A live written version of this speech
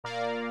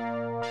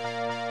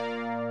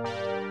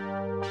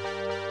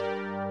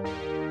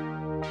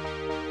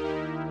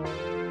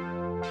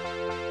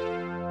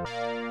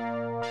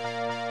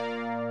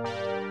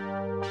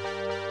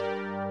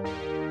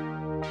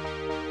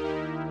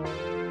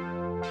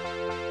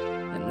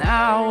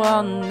I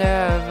won't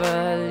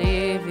ever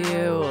leave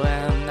you,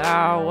 and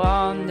I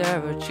won't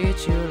ever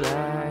treat you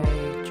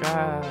like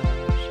trash.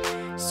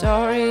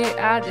 Sorry,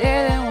 I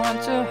didn't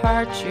want to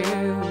hurt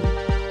you.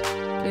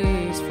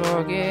 Please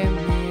forgive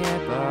me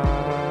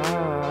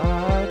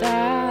about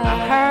that. I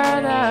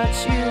heard that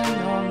you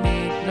don't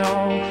need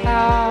no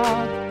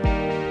help.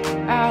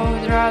 I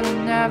would rather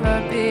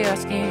never be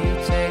asking you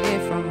to take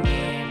it from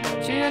me,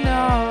 but you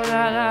know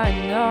that I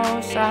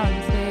know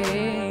some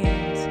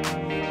things.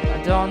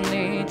 I don't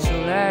need to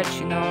let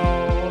you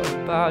know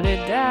about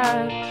it.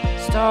 That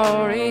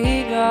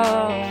story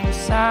goes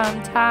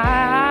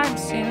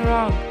sometimes in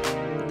wrong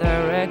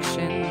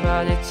direction,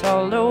 but it's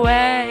all the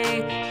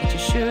way that you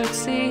should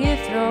see it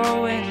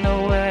through. In the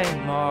way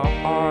my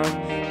heart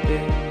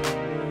beats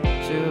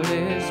to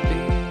this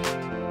beat.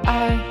 I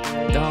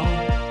don't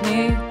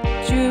need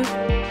you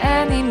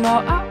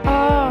anymore,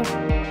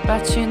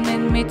 but you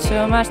need me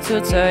too much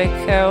to take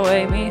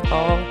away me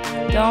whole.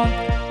 Don't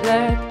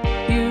let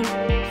you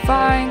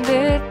find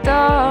it,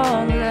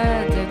 don't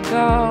let it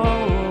go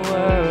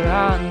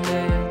around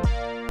it.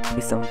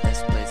 Be some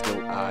nice place go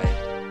I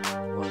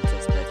won't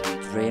just let me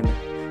dream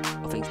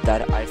of things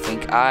that I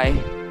think I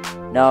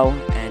know,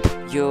 and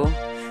you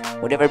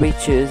whatever we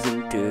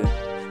choosing to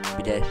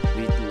be that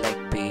we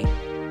like be,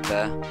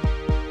 but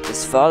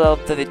just follow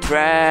the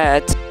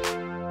thread.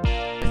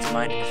 It's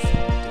mine if you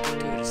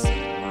do the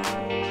same.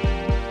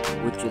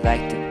 Would you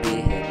like to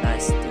be here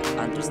nice to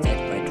understand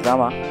my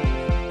drama?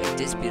 May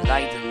this be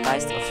like the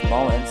last of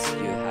moments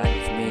you had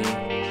with me.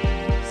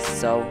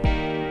 So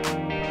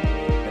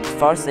when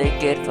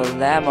forsake for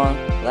lemon,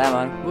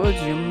 would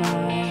you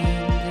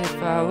mind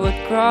if I would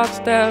cross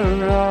the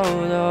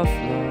road of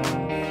love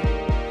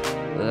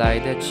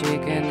like the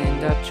chicken in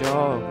the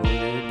jar? Would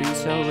you be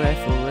so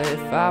grateful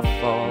if I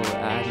fall?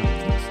 I don't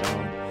think so,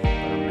 but I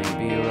may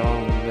be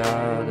wrong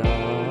at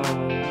all.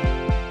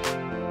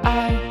 I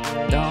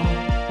don't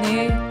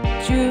need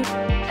you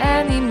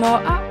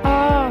anymore,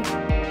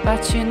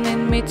 but you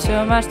need me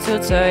too much to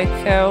take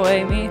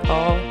away me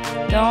whole.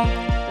 Don't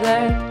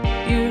let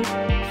you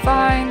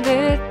find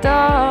it,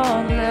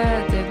 don't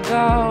let it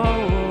go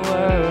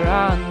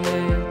around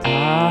it.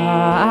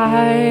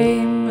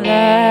 I'm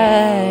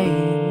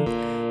late,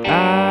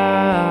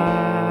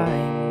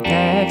 I'm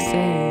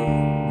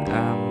texting,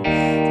 I'm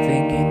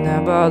thinking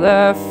about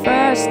the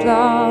first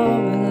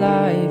love in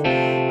life.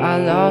 I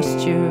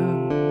lost you,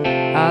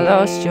 I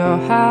lost your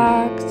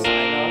hugs, I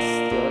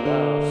lost your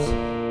loves,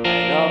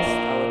 I lost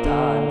our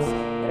times,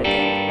 and I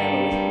think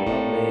memories are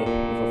lonely.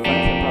 If I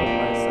find about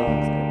my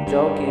songs, I'm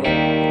joking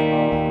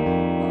anymore.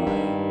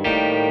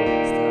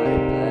 My starry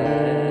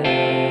place.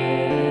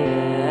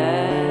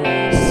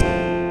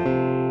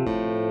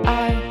 I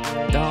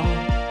don't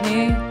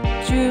need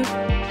you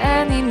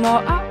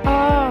anymore,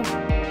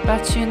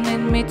 but you need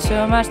me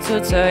too much to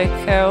take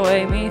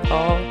away me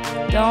whole.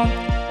 Don't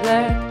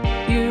let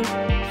you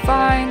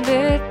find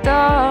it,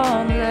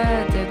 don't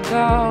let it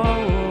go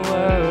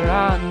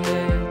around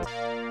it.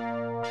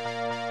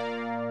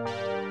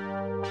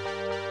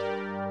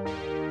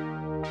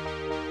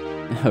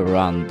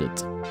 Around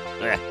it.